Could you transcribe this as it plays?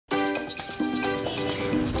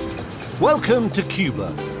Welcome to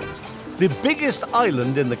Cuba, the biggest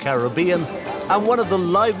island in the Caribbean and one of the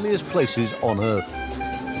liveliest places on Earth.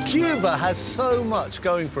 Cuba has so much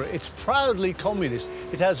going for it. It's proudly communist.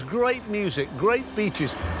 It has great music, great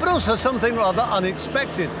beaches, but also something rather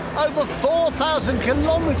unexpected. Over 4,000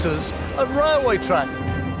 kilometers of railway track.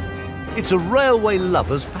 It's a railway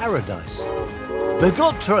lover's paradise. They've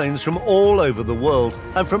got trains from all over the world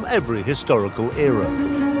and from every historical era.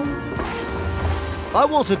 I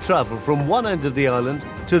want to travel from one end of the island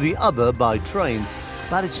to the other by train,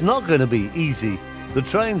 but it's not going to be easy. The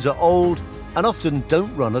trains are old and often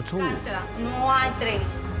don't run at all.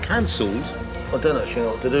 Cancelled? I don't actually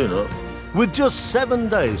know what to do now. With just 7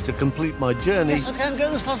 days to complete my journey, Yes, I can go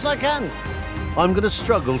as fast as I can. I'm going to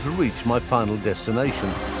struggle to reach my final destination.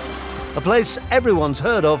 A place everyone's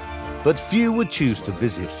heard of, but few would choose to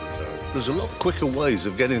visit. There's a lot quicker ways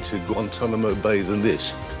of getting to Guantanamo Bay than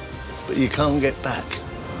this, but you can't get back,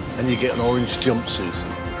 and you get an orange jumpsuit.